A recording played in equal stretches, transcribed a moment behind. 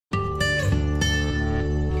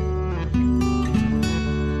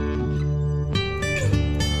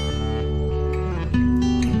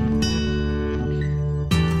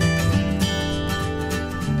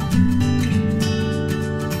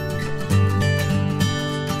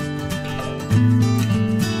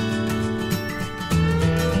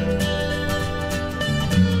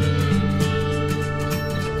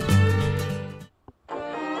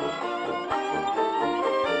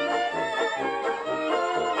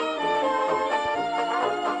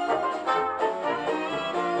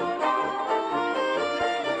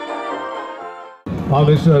On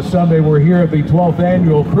this Sunday, we're here at the 12th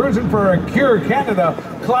annual Cruisin for a Cure Canada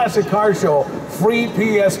Classic Car Show. Free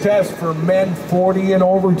PS test for men 40 and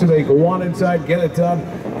over today. Go on inside, get it done,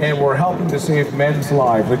 and we're helping to save men's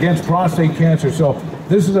lives against prostate cancer. So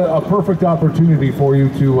this is a perfect opportunity for you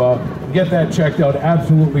to get that checked out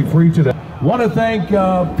absolutely free today. Want to thank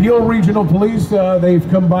Peel Regional Police. They've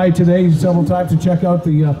come by today several times to check out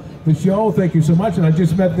the show. Thank you so much. And I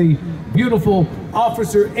just met the beautiful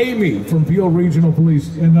Officer Amy from Peel Regional Police,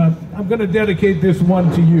 and I'm going to dedicate this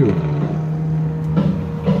one to you.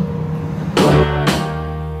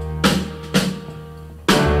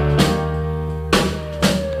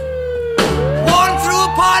 Walking through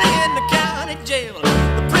a party in the county jail.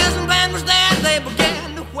 The prison band was there, they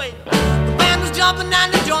began to wail. The band was jumping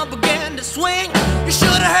and the joint began to swing. You should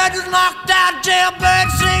have heard this knocked out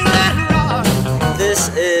jailbird sing that rock. This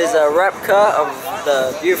is a replica of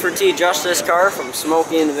the Buford T. Justice car from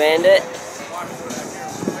Smokey and the Bandit.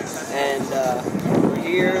 And we're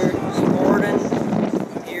here supporting,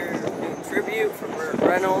 here doing tribute for Burt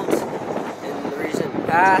Reynolds in the recent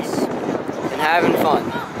past and having fun.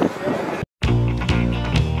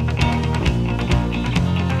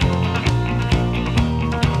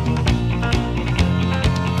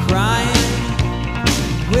 Crying,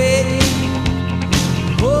 waiting,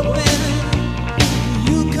 hoping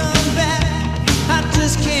you come back. I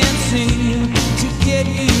just can't seem to get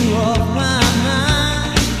you off my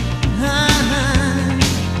mind.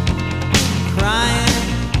 Crying,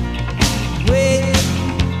 waiting,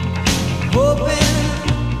 hoping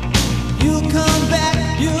you come back.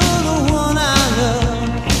 You're the one I love,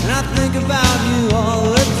 and I think about you all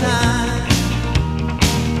the time.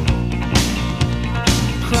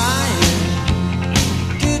 Crying,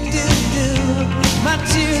 do-do-do, my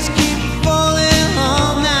tears keep falling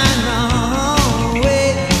all night long.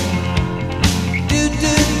 Wait,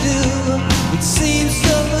 do-do-do, it seems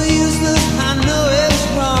so useless, I know it's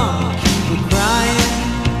wrong. We're crying,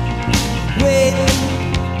 waiting,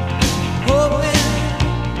 hoping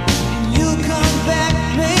you'll come back.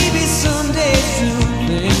 Maybe someday soon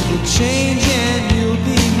things will change and you'll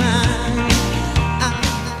be mine.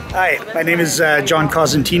 Hi, my name is John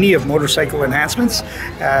Cosentini of Motorcycle Enhancements.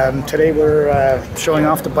 Today we're showing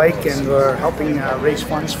off the bike and we're helping raise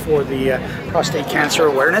funds for the prostate cancer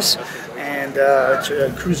awareness. And it's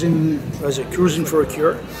Cruisin for a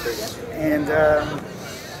Cure. And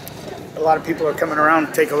a lot of people are coming around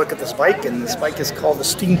to take a look at this bike, and this bike is called the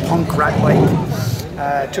Steampunk Rat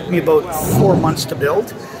Bike. It took me about 4 months to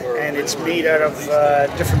build, and it's made out of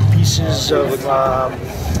different pieces of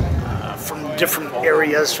from different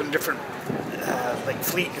areas, from different like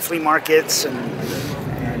flea markets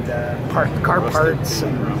and car parts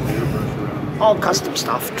and all custom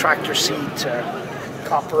stuff. Tractor seat,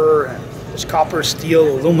 copper, there's copper, steel,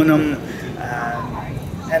 aluminum,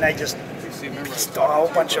 and I just pieced a whole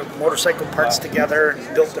bunch of motorcycle parts together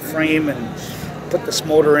and built the frame and put this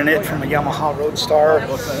motor in it from a Yamaha Roadstar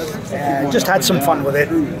and just had some fun with it.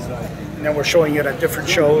 And then we're showing it at different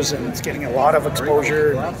shows and it's getting a lot of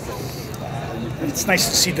exposure. And it's nice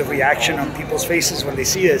to see the reaction on people's faces when they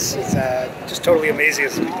see this. It's just totally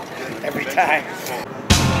amazing every time.